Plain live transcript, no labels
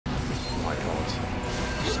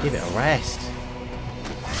Just give it a rest.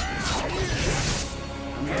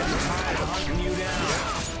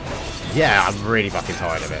 Yeah, I'm really fucking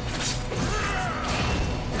tired of it.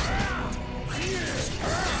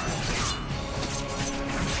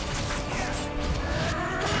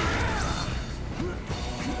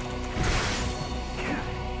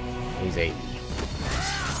 Easy.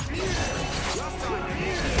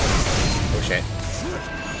 Oh shit.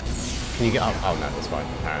 Can you get up? Oh no, that's fine,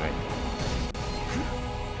 apparently.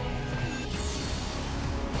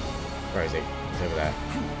 Where is he? He's over there.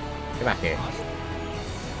 Get back here.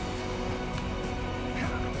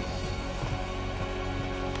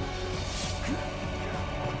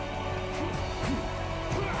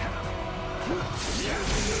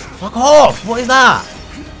 Fuck off! What is that?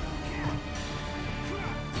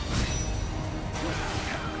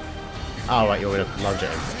 Oh right, you're gonna lunge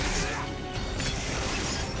at him.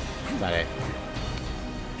 Is that it?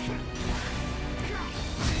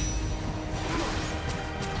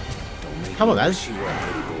 Come on then.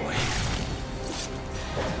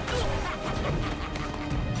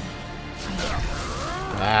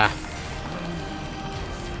 Ah.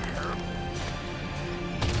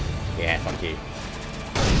 Yeah, fuck you.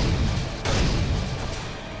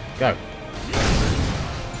 Go.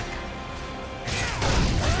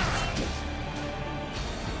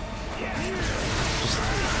 Just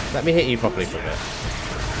let me hit you properly for a bit.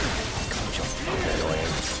 God, you're fucking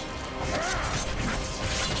annoying.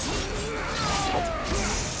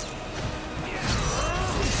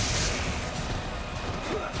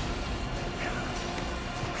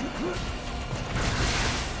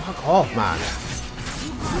 Fuck off, man.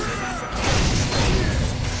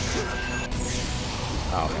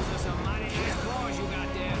 Oh.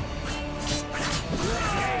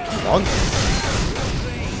 Come on.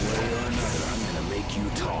 I'm gonna make you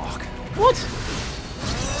talk. What?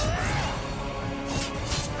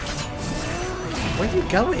 Where are you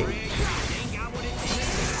going?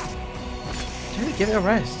 Dude, give it a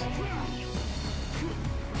rest.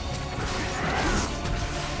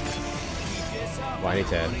 Well, I need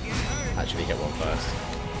to actually get one first.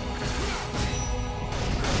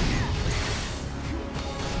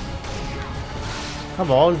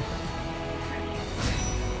 Come on.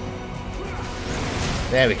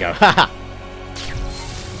 There we go. Haha.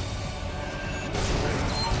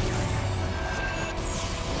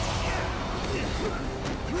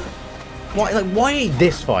 Why, like, why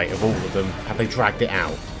this fight of all of them have they dragged it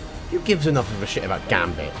out? Who gives enough of a shit about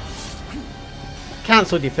Gambit?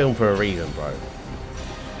 Cancelled your film for a reason, bro.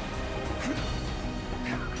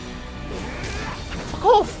 Fuck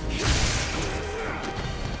off!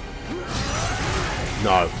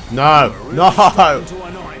 No, no, no!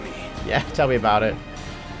 Yeah, tell me about it.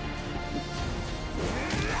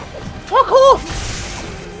 Fuck off!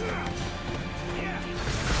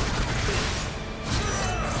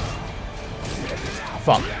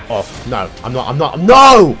 Fuck off. No, I'm not.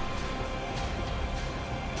 No!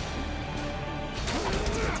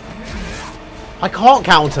 I can't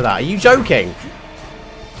counter that. Are you joking?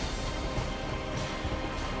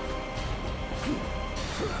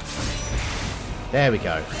 There we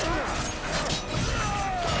go.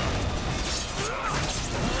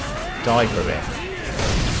 Die for a bit.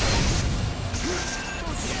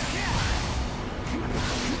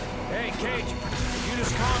 Hey, Cage, you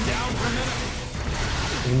just calm down for a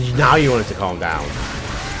minute? Now you want it to calm down.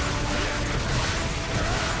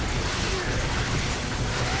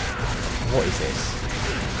 What is this?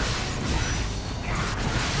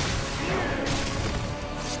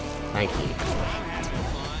 Thank you.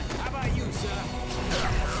 How about you, sir?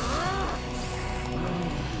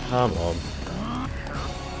 Come on.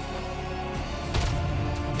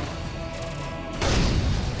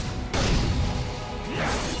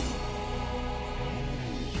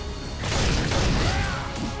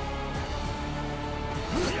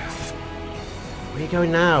 Where are you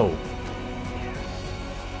going now?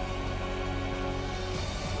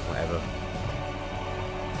 Whatever.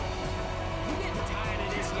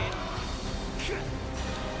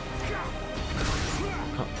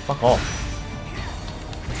 Fuck off.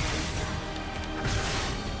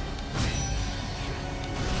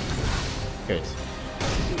 Good.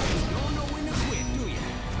 Don't know when to quit, do you?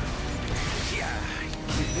 Yeah.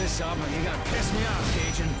 Keep this up and you're gonna piss me off,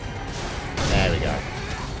 Cajun. There we go.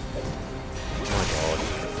 Oh my god.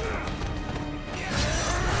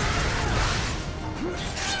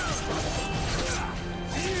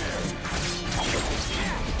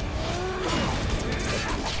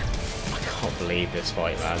 I can't believe this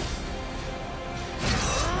fight, man.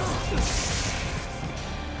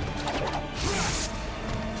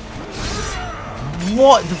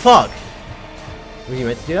 What the fuck? Were you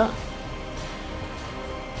meant to do that?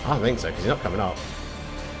 I don't think so, because he's not coming up.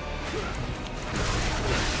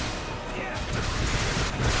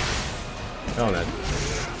 Go on then.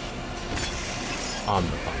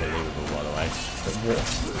 Unbelievable, by the way. But what?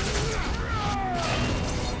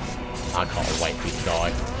 I can't wait for you to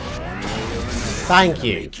die. Thank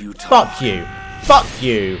you. Fuck you. Fuck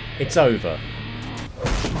you. It's over.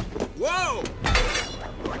 Whoa!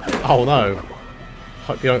 Oh no.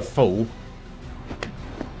 Hope you don't fall.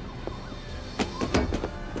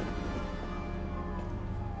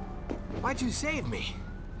 Why'd you save me?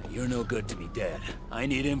 You're no good to me dead. I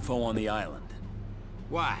need info on the island.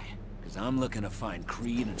 Why? Because I'm looking to find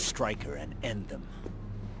Creed and Stryker and end them.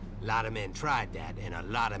 A lot of men tried that, and a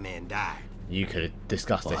lot of men died. You could have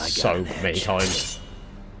discussed Well, this I got so an many edge. times.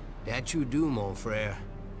 That you do, mon frere.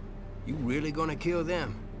 You really gonna kill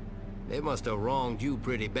them? They must have wronged you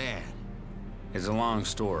pretty bad. It's a long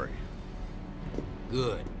story.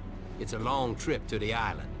 Good. It's a long trip to the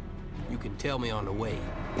island. You can tell me on the way.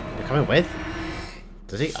 You're coming with?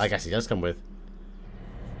 Does he? I guess he does come with.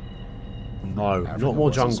 No, Africa not more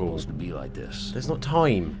wasn't jungle. supposed to be like this. There's not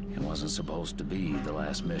time. It wasn't supposed to be the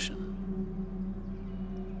last mission.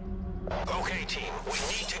 Okay, team, we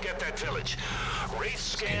need to get that village. Race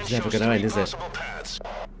scan It's never shows gonna end, 3 is it? possible paths.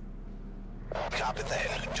 Copy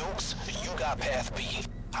that. Dukes, you got path B.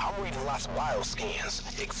 I'm reading lots of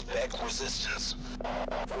bioscans. Expect resistance.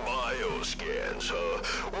 Bioscans, huh?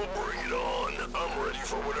 Well, bring it on. I'm ready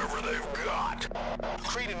for whatever they've got.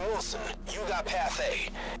 Creed and Wilson, you got path A.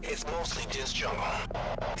 It's mostly dense jungle.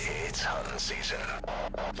 It's hunting season.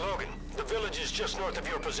 Logan, the village is just north of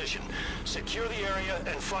your position. Secure the area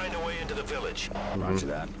and find a way into the village. Roger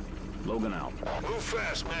that. Logan out. Move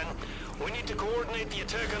fast, man. We need to coordinate the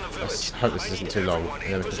attack on the village. Let's hope this isn't too long.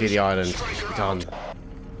 And then we can do the island. Be done.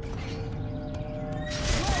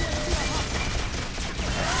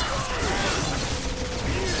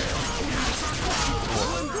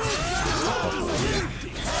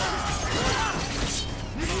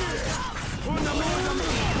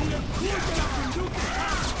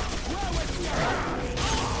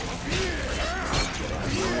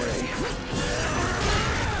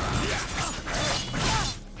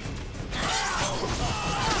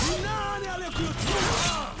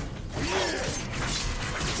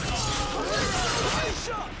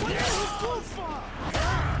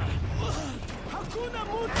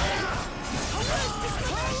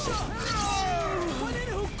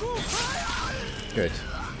 Good.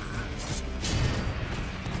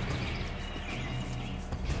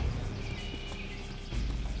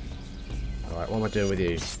 Alright, what am I doing with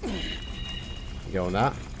you? You go on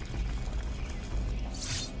that?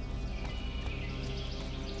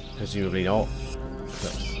 Presumably not.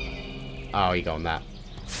 Oh, you go on that.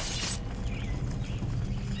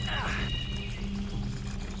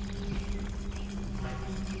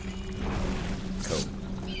 Cool.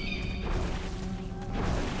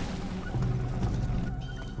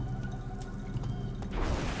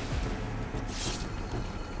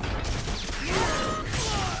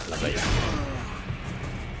 Lovely.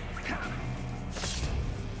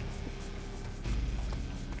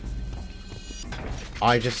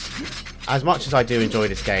 I just, as much as I do enjoy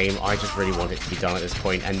this game, I just really want it to be done at this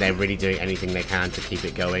point, and they're really doing anything they can to keep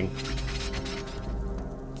it going.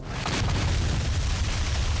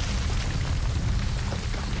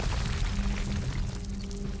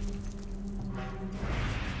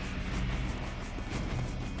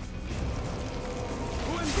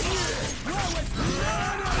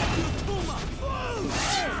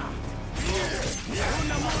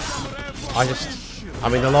 I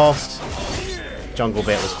mean, the last jungle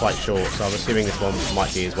bit was quite short, so I'm assuming this one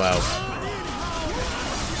might be as well.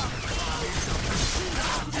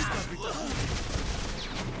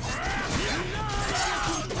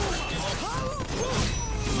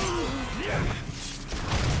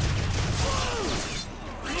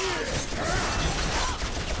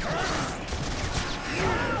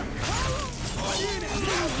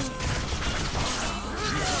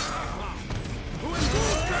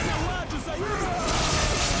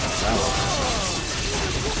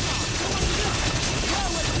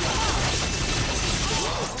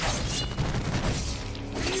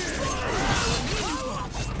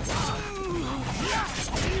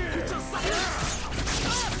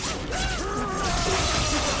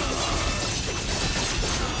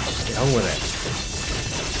 Get on with it.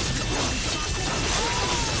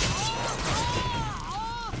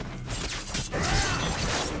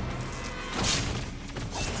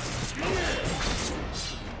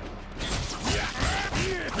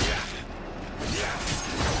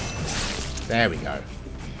 There we go.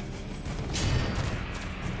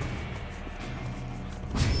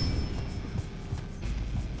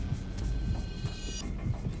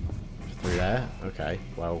 there. Okay,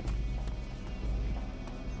 well.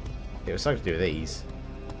 It was something to do with these.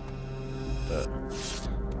 But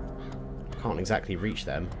I can't exactly reach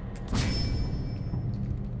them.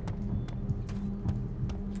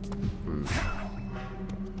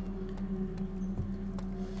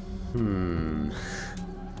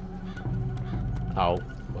 Oh,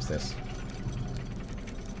 what's this?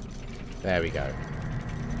 There we go.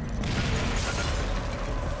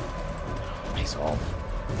 Piss off.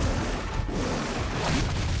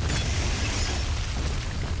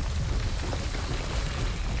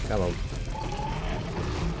 Come on.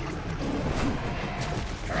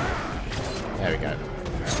 There we go.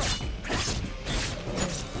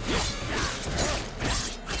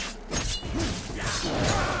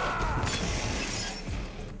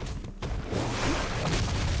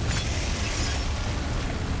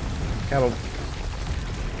 Come on.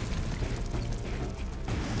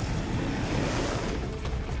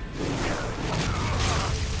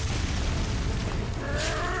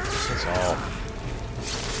 Piss off.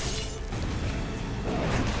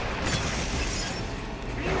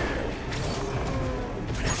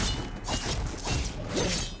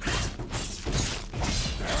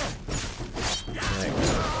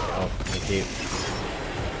 Thank you.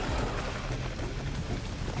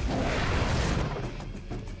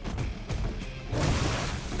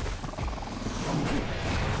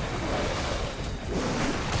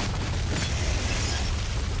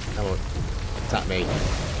 Come on, tap me.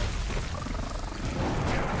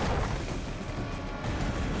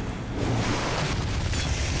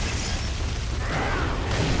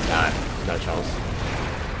 No chance.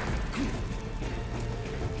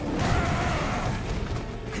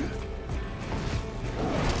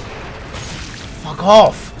 Fuck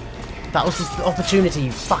off! That was the opportunity,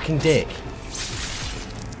 you fucking dick.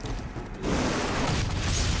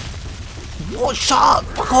 What? Shut up!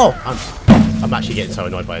 Fuck off! I'm actually getting so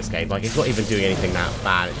annoyed by this game. Like, it's not even doing anything that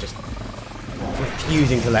bad. It's just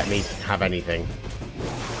refusing to let me have anything.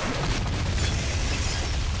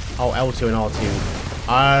 Oh, L2 and R2.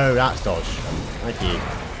 Oh, that's dodge. Thank you.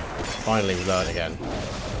 Finally, we learned again.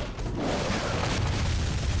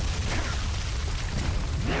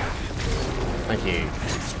 Thank you.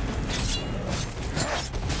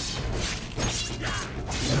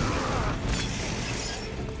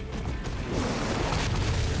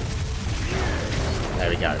 There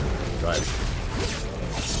we go. Right.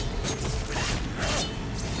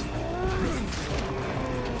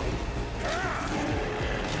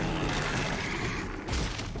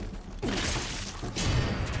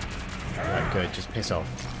 Right, good. Just piss off.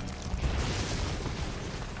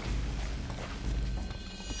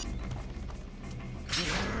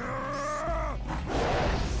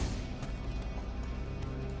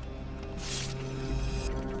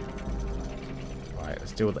 Right,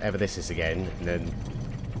 let's do whatever this is again, and then.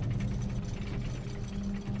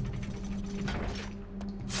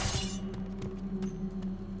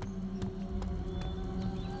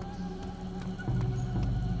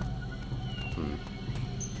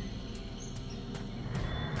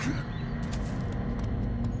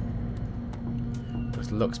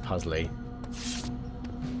 Looks puzzly.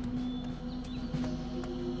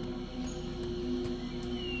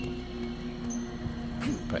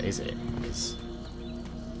 But is it? 'Cause...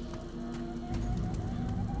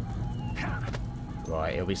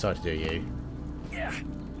 Right, it'll be starting to do you.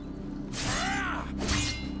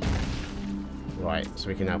 Right, so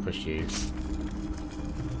we can now push you.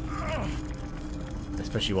 Let's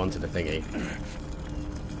push you onto the thingy.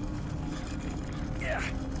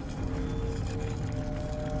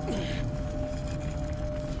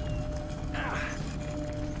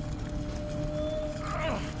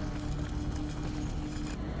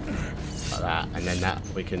 That, and then that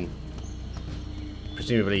we can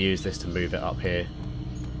presumably use this to move it up here.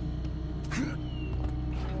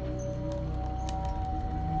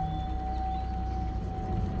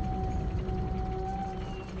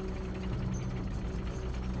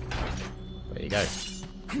 There you go.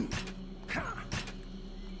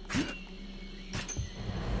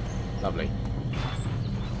 Lovely.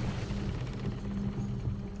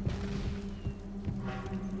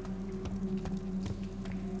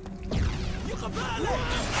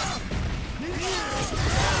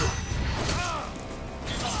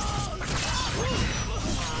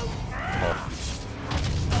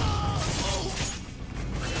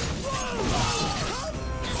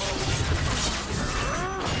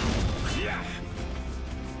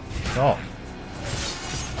 Oh.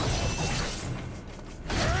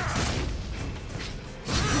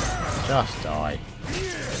 Just die.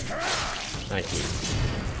 Thank you.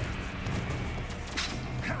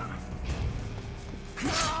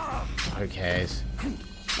 Who cares?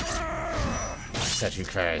 I said who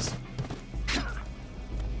cares.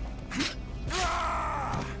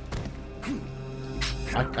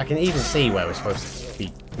 I can even see where we're supposed to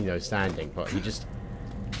be, you know, standing, but they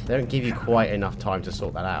don't give you quite enough time to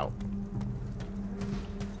sort that out.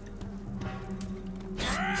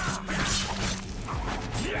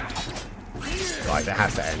 Right, that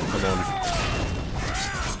has to end. Come on.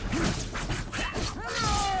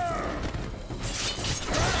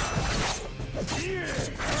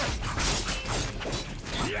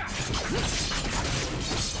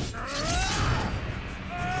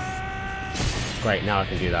 Great, now I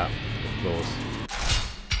can do that. Applause.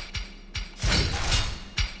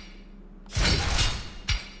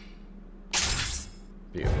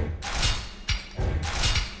 Beautiful.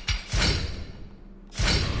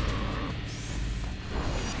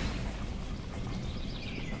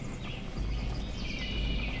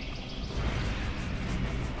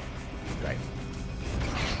 Great.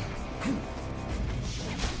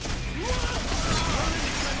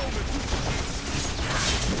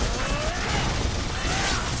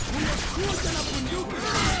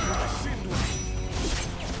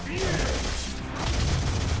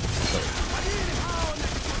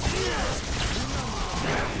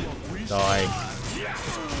 Die.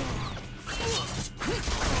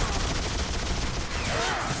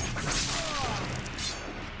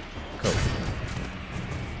 Cool.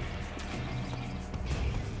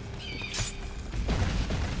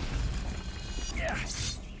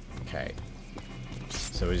 Okay.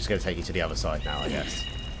 So we're just going to take you to the other side now, I guess.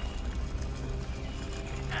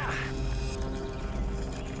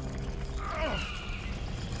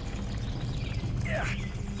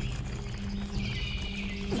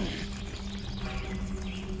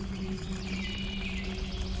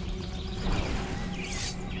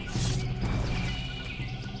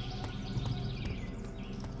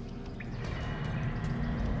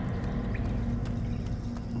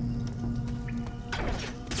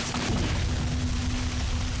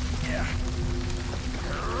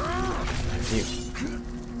 You.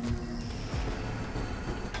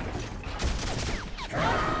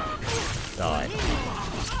 Die.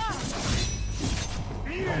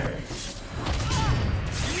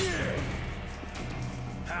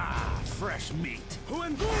 Ah, fresh meat.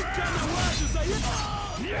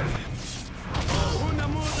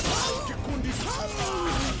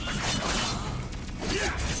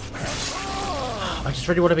 I just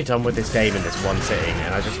really want to be done with this game in this one sitting,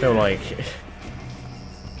 and I just feel like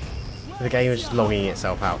the game is just longing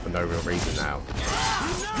itself out for no real reason now.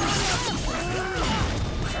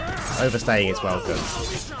 Overstaying its welcome.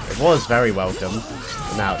 It was very welcome,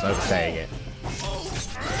 but now it's overstaying it.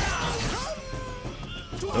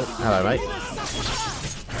 Oh, hello, mate.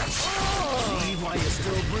 While you're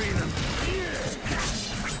still breathing.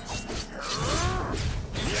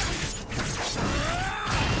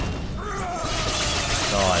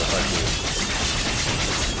 Die, thank you.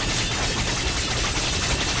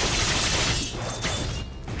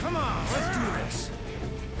 Come on, let's do this.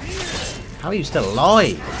 How are you still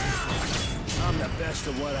alive? I'm the best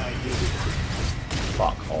at what I do.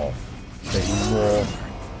 Fuck off. There's more.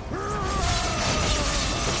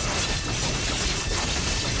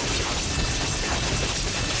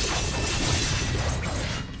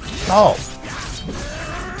 Stop!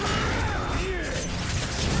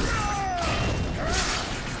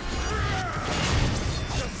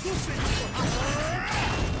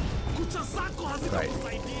 Right.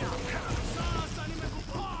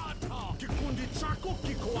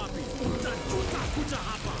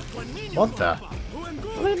 What the?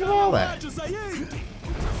 What even are there?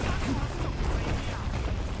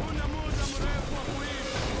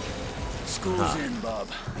 School's in, Bob.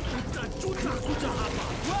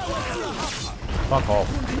 Fuck off.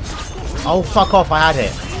 Oh, fuck off, I had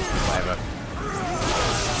it. Whatever.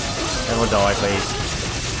 Everyone die, please.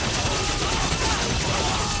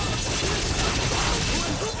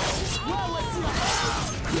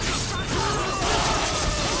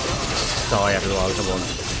 Die, everyone, come on.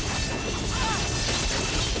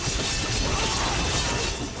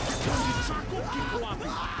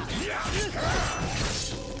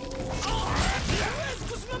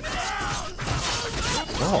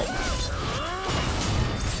 What?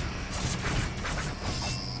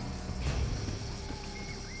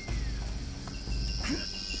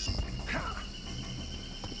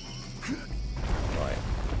 Right.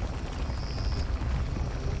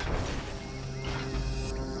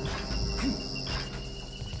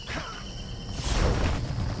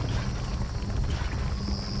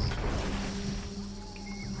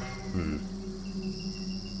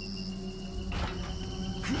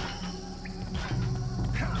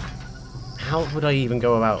 How would I even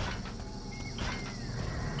go about...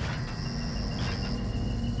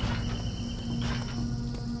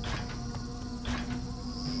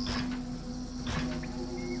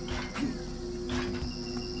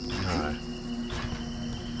 No.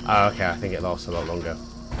 Oh, okay, I think it lasts a lot longer.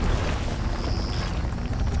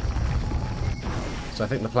 So I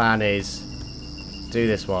think the plan is do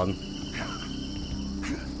this one.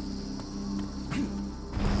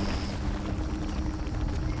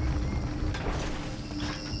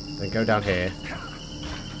 Then go down here.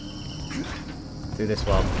 Do this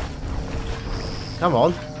one. Come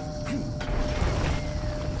on.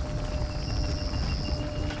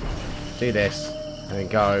 Do this. And then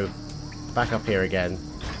go back up here again.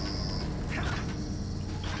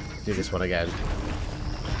 Do this one again.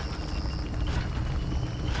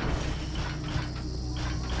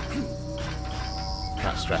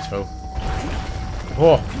 That's stressful.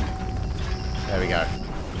 Whoa! There we go.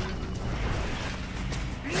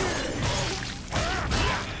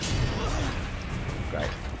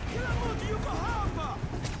 Great.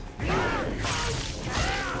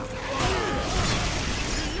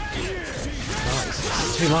 Nice. This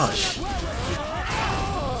is too much.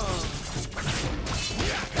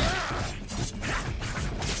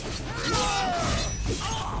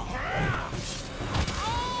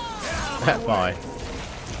 Bye.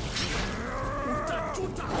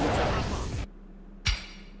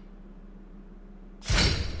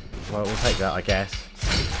 Well, we'll take that, I guess.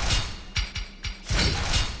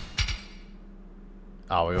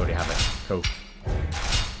 Oh, we already have it. Cool.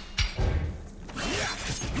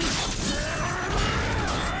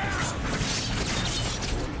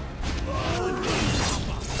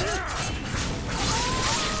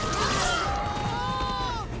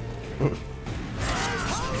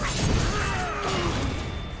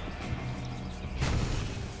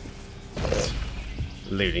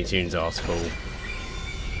 Looney Tunes arse full.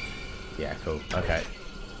 Yeah, cool. Okay.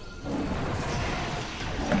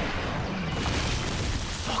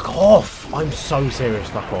 Fuck off! I'm so serious,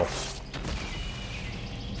 fuck off.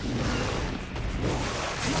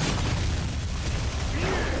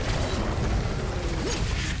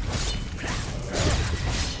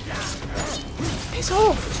 Piss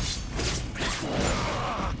off!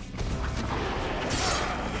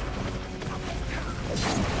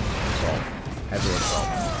 Stop. Everyone stop.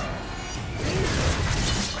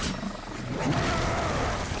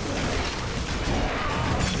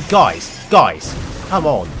 Guys, come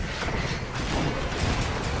on.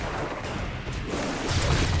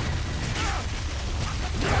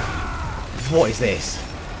 What is this?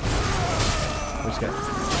 Let's go.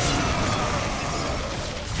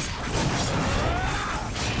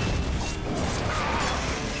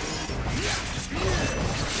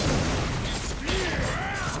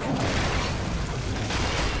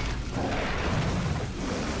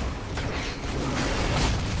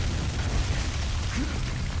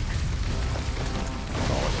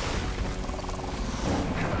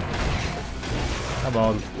 Come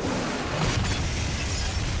on.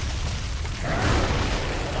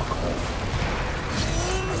 Fuck off.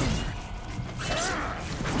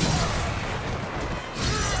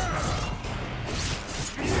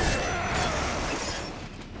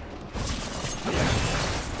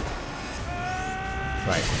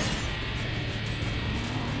 Right.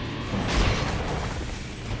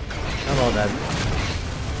 Come on then.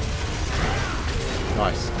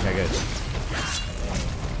 Nice. Okay, good.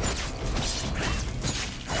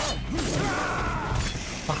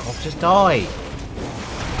 Fuck off, just die!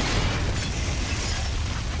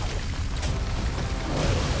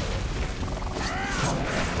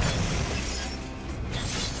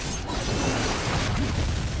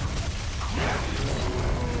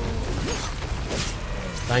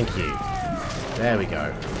 Thank you. There we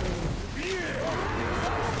go.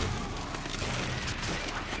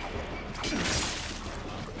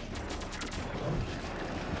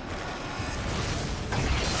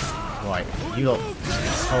 Right, you lot...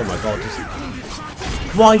 Oh my god, just...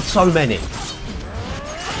 Why so many?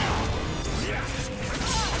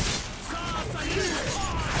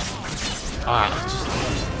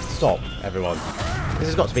 Just stop, everyone. This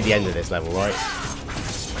has got to be the end of this level, right?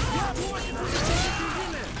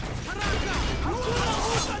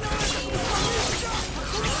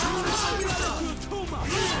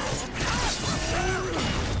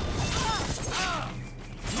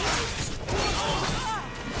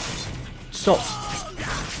 Stop.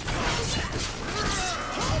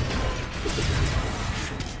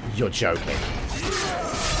 You're joking.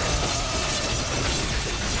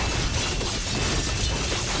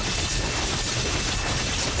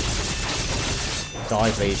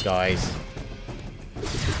 Die, please, guys.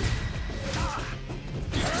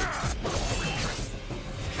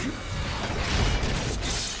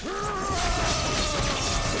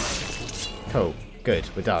 Cool. Good.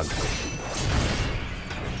 We're done.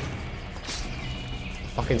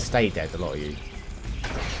 Fucking stay dead, a lot of you.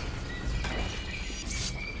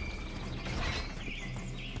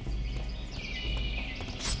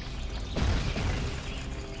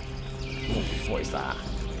 What is that?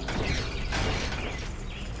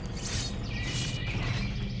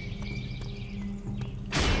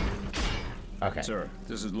 Okay. Sir,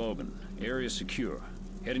 this is Logan. Area secure.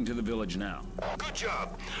 Heading to the village now. Good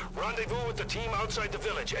job. Rendezvous with the team outside the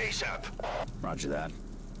village ASAP. Roger that.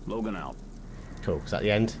 Logan out. Cool. Is that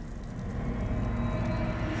the end?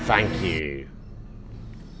 Thank you.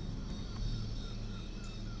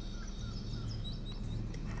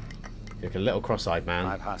 You look a little cross-eyed, man.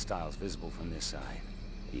 5 hostiles visible from this side.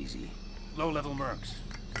 Easy. Low-level mercs.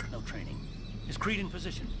 No training. Is Creed in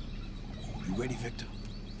position? You ready, Victor?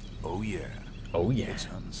 Oh yeah. Oh yeah. It's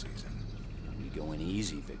hunting season. We going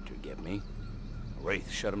easy, Victor, get me?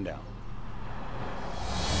 Wraith, shut him down.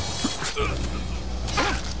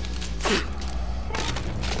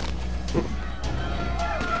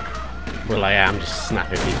 Well, I am just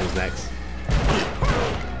snapping people's necks.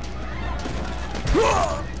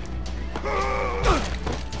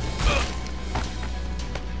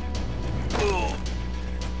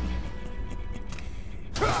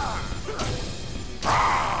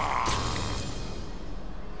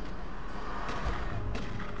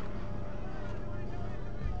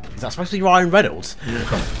 Is that supposed to be Ryan Reynolds? I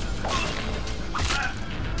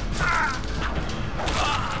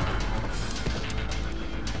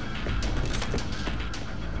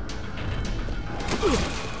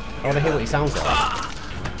want to hear what he sounds like.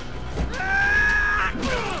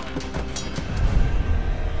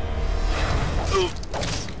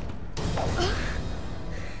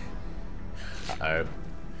 Uh-oh.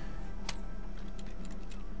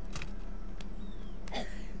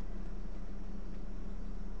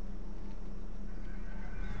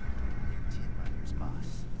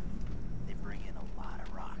 They bring in a lot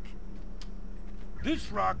of rock.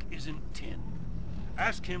 This rock isn't tin.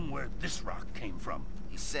 Ask him where this rock came from.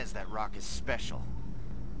 He says that rock is special.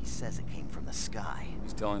 He says it came from the sky.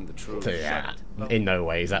 He's telling the truth. So, yeah, in no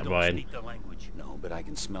way is that Don't Ryan. speak the language. No, but I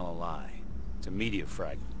can smell a lie. It's a meteor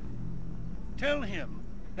fragment. Tell him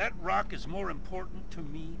that rock is more important to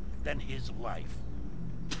me than his life.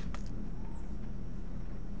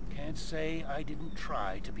 Can't say I didn't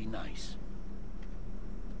try to be nice.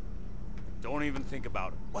 Don't even think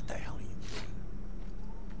about it. What the hell are you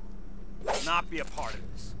doing? Not be a part of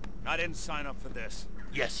this. I didn't sign up for this.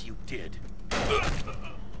 Yes, you did.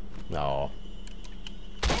 No.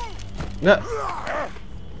 No.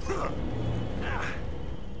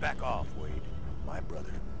 Back off, Wade. My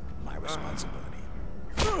brother, my responsibility.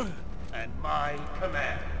 And my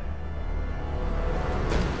command.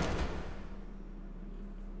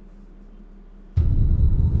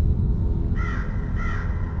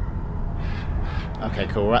 Okay,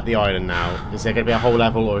 cool. We're at the island now. Is there going to be a whole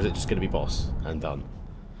level, or is it just going to be boss and done?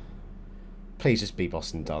 Please just be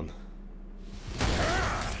boss and done.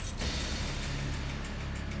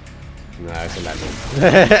 No, it's a level.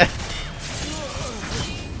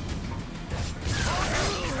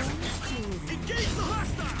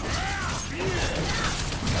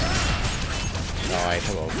 Alright,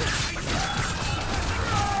 come on.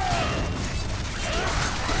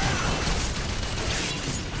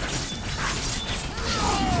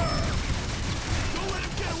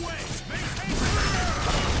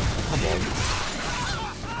 Come on.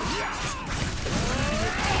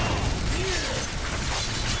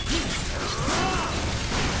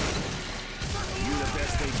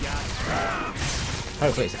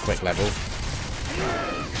 Hopefully it's a quick level.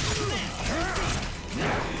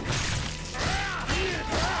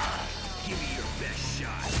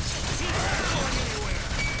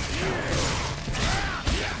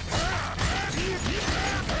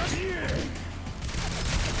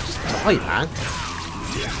 Just die, man.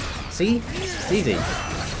 See? It's easy.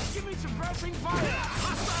 Give me suppressing fire.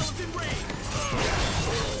 Hostiles in range.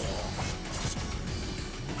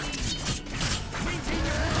 Maintain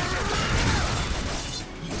your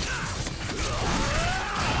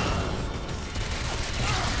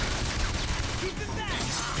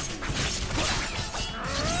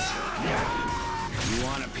You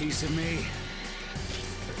want a piece of me?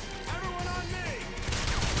 everyone on me.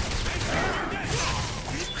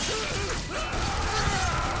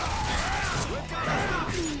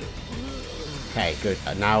 Okay, good.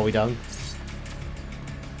 Now are we done?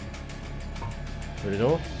 Through the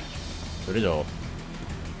door? Through the door.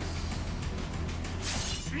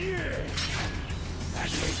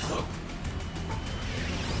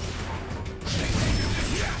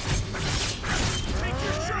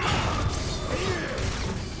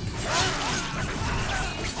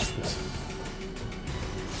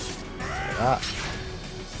 Ah.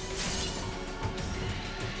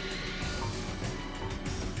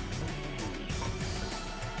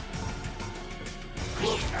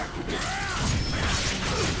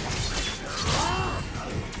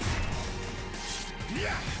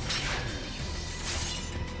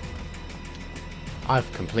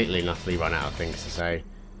 I've completely and utterly run out of things to say.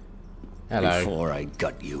 Hello. Before I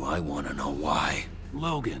gut you, I want to know why.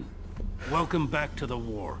 Logan, welcome back to the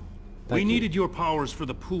war. Thank We you. needed your powers for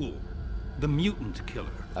the pool. The mutant killer.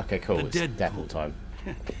 Okay, cool. The It's dead Deadpool pool. time.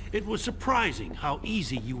 It was surprising how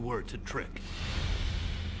easy you were to trick.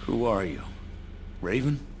 Who are you?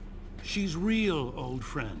 Raven? She's real, old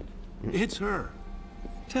friend. It's her.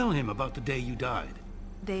 Tell him about the day you died.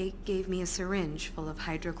 They gave me a syringe full of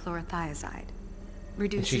hydrochlorothiazide.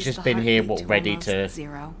 Reduces she's just the been here, heartbeat what, to ready almost to-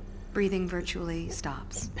 zero. Breathing virtually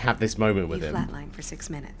stops. Have this moment with You him. flatline for 6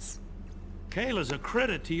 minutes. Kayla's a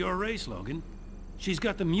credit to your race, Logan. She's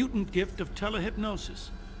got the mutant gift of telehypnosis.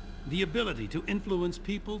 The ability to influence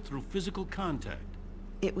people through physical contact.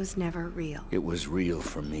 It was never real. It was real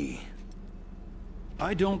for me.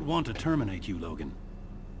 I don't want to terminate you, Logan.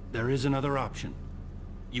 There is another option.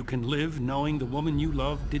 You can live knowing the woman you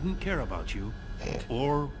love didn't care about you,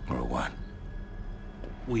 or Or what?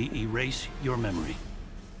 we erase your memory.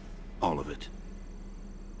 All of it.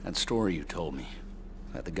 That story you told me.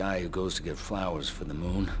 About the guy who goes to get flowers for the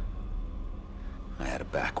moon. I had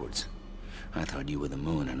it backwards. I thought you were the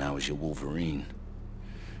moon and I was your Wolverine.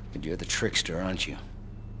 But you're the trickster, aren't you?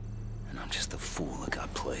 And I'm just the fool that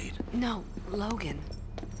got played. No, Logan.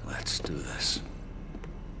 Let's do this.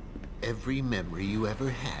 Every memory you ever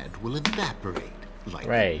had will evaporate like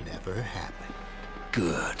Right. it never happened.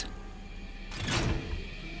 Good.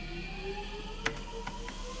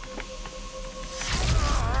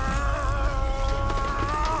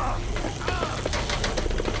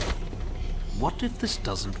 What if this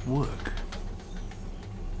doesn't work?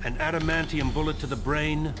 An adamantium bullet to the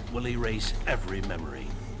brain will erase every memory.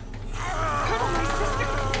 Colonel, my sister,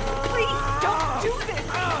 please don't do this.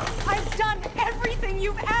 I've done everything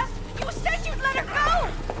you've asked. You said you'd let her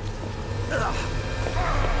go.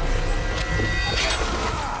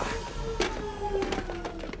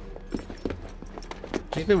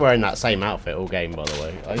 She's been wearing that same outfit all game, by the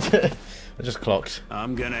way. I just clocked.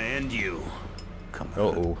 I'm gonna end you. Come on.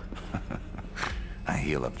 Uh-oh. I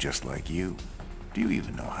heal up just like you. Do you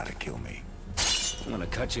even know how to kill me? I'm gonna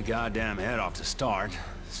cut your goddamn head off to start.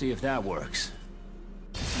 See if that works.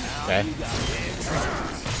 Okay. Don't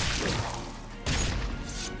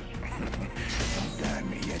die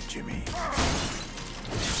me yet, Jimmy.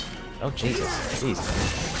 Oh, Jesus. Jeez.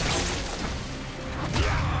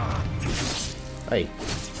 Hey.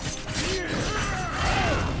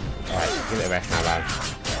 Alright, give it a rest now, lad.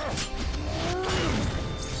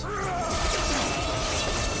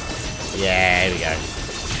 Yeah, here we go.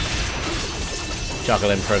 Juggle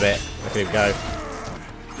him for a bit. Look at him go.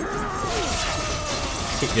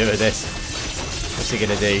 Keep doing this. What's he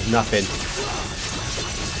gonna do? Nothing.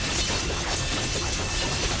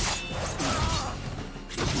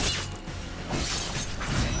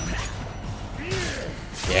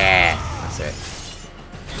 Yeah, that's it.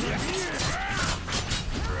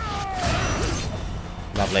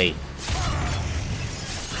 Lovely.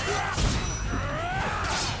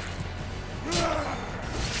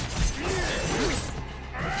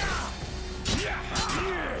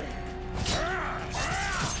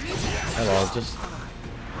 Oh well, just...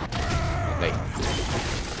 Lovely.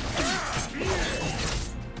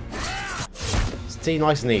 See,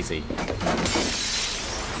 nice and easy.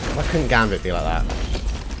 Why couldn't Gambit be like that?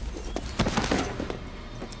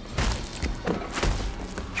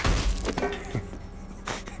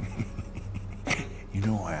 You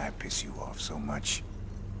know why I piss you off so much?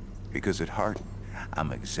 Because at heart,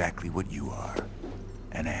 I'm exactly what you are.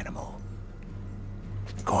 An animal.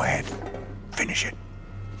 Go ahead. Finish it.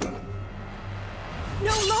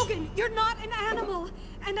 No, Logan, you're not an animal.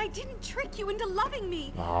 And I didn't trick you into loving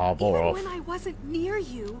me. Oh, bore Even off. when I wasn't near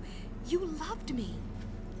you, you loved me.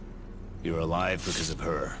 You're alive because of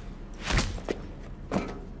her.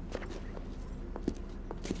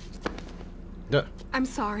 I'm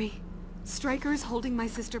sorry. Stryker's holding my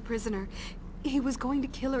sister prisoner. He was going to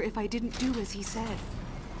kill her if I didn't do as he said.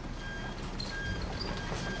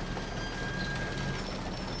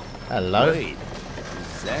 Hello? Wait,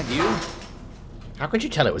 is that you? How could you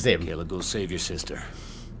tell it was him? Kayla, go save your sister.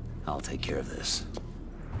 I'll take care of this.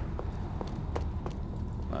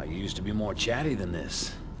 Well, you used to be more chatty than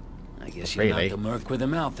this. I guess you're Really? not the merc with a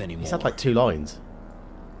mouth anymore. He said like 2 lines.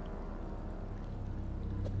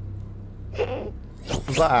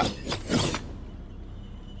 What's that?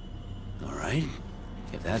 All right.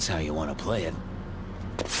 If If that's how you want to play it.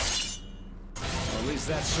 Well, at least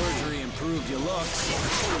that surgery improved your looks.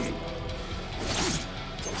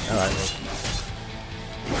 Alright.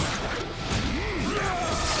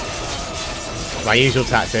 My usual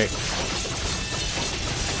tactic.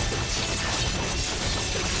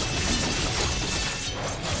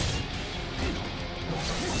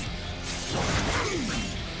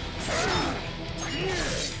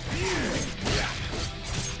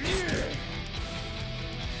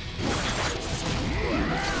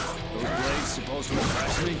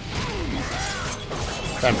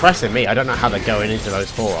 They're impressing me. I don't know how they're going into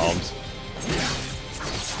those forearms.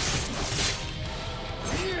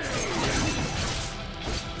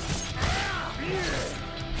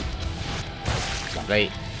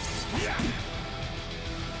 Lovely.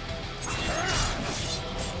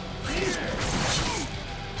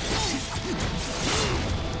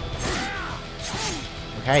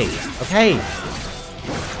 Okay, okay.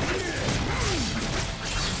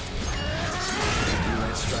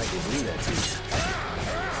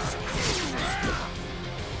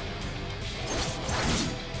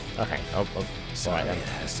 Okay, oh, sorry then. It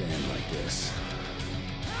has to end like this.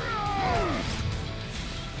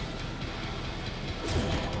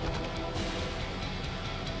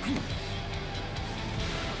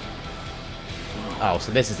 Oh,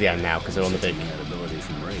 so this is the end now because they're on the big. That ability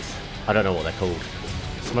from Wraith. I don't know what they're called.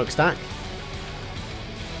 Smokestack?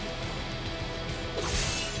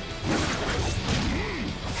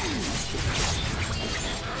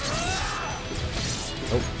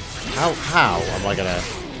 Oh, how am I gonna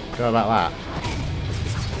go about that?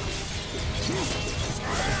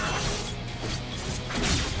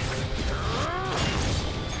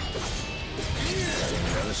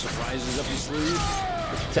 Any other surprises up your sleeve?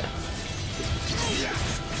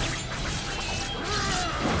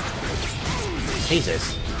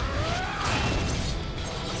 Jesus.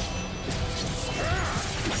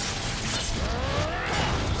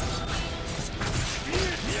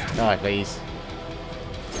 Die, please.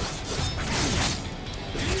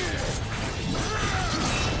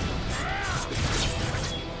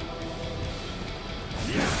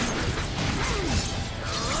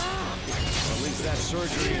 At least that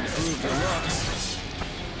surgery improved your looks.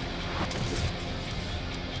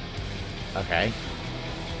 Okay.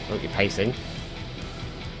 Oh, you're pacing.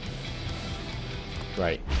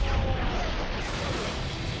 Great.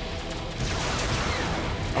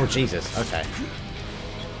 Oh, Jesus. Okay.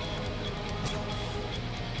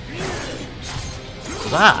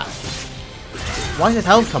 What's that? Why did his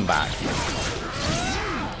health come back?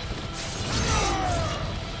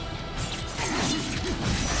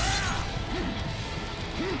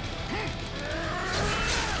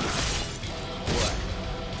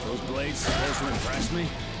 Those blades supposed to impress me?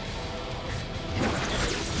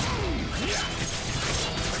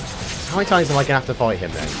 How many times am I gonna have to fight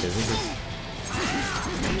him then? 'Cause this is...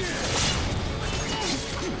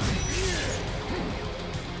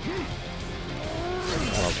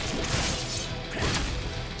 Oh.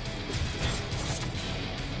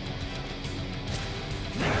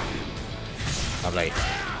 Lovely.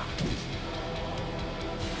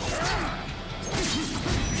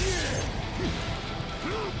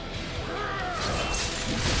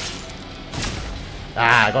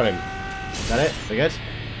 Ah, I got him. Is that it? We good?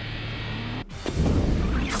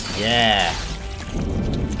 Yeah.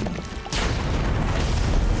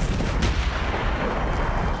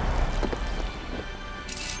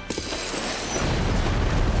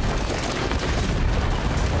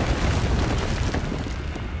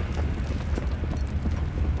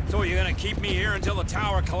 So you're gonna keep me here until the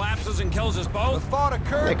tower collapses and kills us both? The thought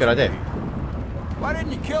occurred. Yeah, good idea. Why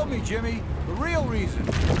didn't you kill me, Jimmy? The real reason.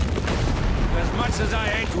 As much as I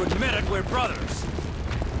hate to admit it, we're brothers.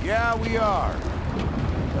 Yeah, we are.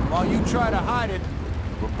 And while you try to hide it,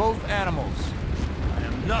 we're both animals. I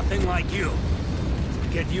am nothing like you.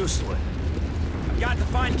 Get used to it. I've got to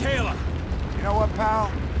find Kayla. You know what,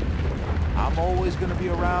 pal? I'm always gonna be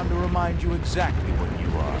around to remind you exactly what you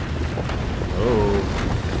are. Oh.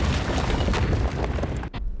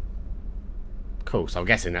 Cool, so I'm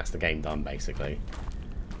guessing that's the game done, basically.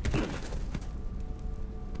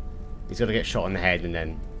 He's got to get shot in the head and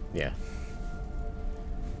then, yeah.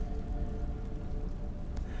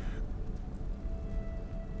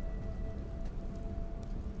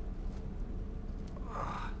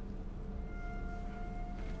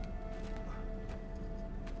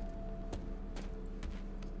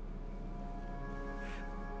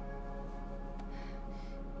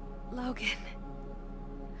 Logan.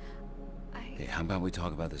 Hey, how about we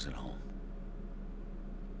talk about this at home?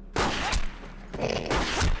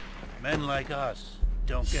 Men like us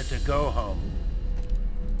don't get to go home.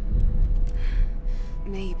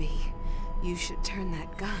 Maybe you should turn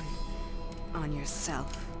that gun on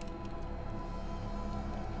yourself.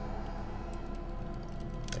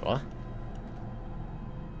 What?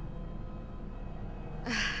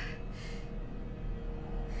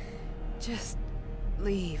 Just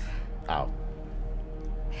leave. Oh.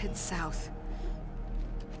 Head south.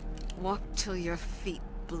 Walk till your feet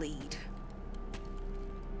bleed.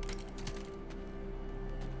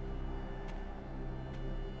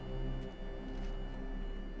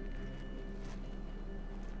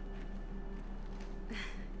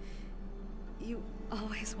 You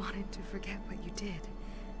always wanted to forget what you did.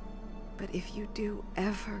 But if you do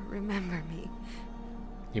ever remember me,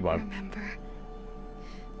 You won't. remember,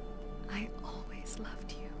 I always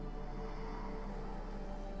loved you.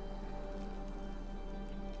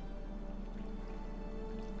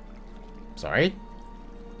 Sorry?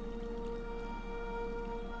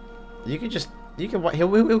 You can just... You can...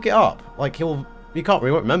 He'll get up. Like, he won't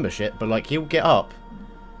remember shit, but, like, he'll get up.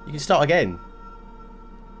 You can start again.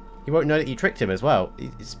 He won't know that you tricked him as well.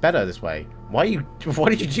 It's better this way. Why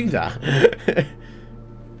did you do that?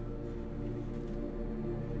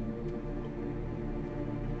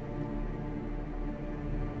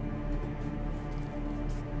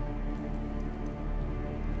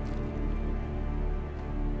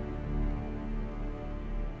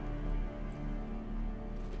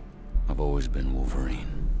 I've always been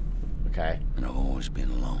Wolverine. Okay. And I've always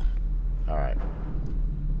been alone. Alright.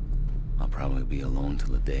 I'll probably be alone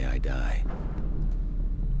till the day I die.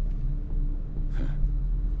 Huh.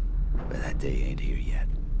 But that day ain't here yet.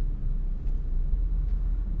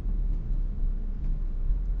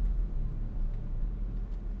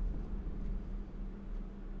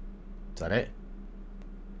 Is that it?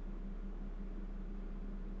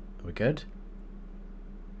 Are we good?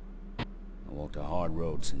 I walked a hard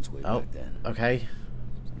road since way back then. Okay.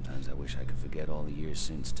 Sometimes I wish I could forget all the years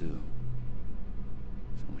since, too.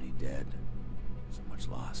 So many dead. So much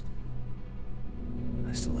lost. But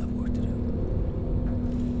I still have work to do.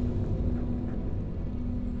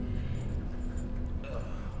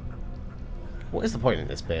 What is the point in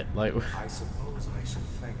this bit? Like, I suppose I should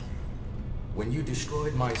thank you. When you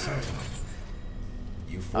destroyed my Sentinel,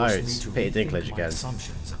 you forced me to rethink my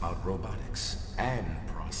assumptions about robotics and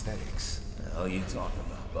prosthetics. The hell you talking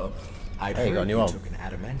about, bub? I'd heard you took an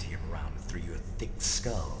adamantium round through your thick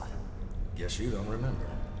skull. Guess you don't remember.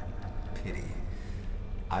 Pity.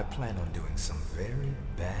 I plan on doing some very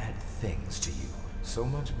bad things to you. So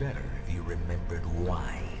much better if you remembered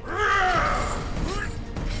why.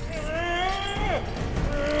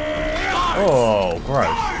 oh,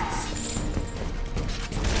 gross.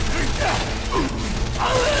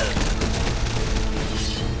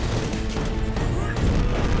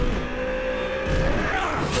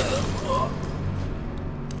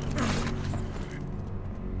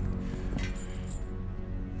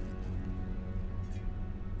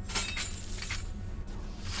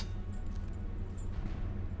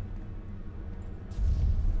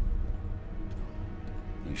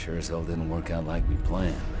 You sure as hell didn't work out like we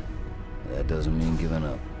planned. But that doesn't mean giving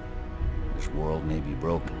up. This world may be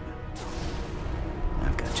broken, but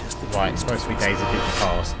I've got just the Right, it's supposed to be Days of Future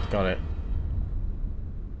Past. Got it.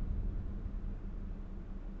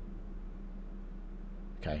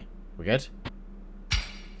 Okay, we good?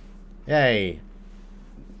 Yay!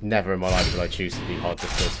 Never in my life will I choose to be hard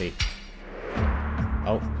difficulty.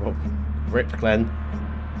 Oh, well, rip Glenn.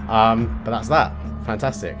 But that's that.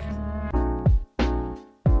 Fantastic.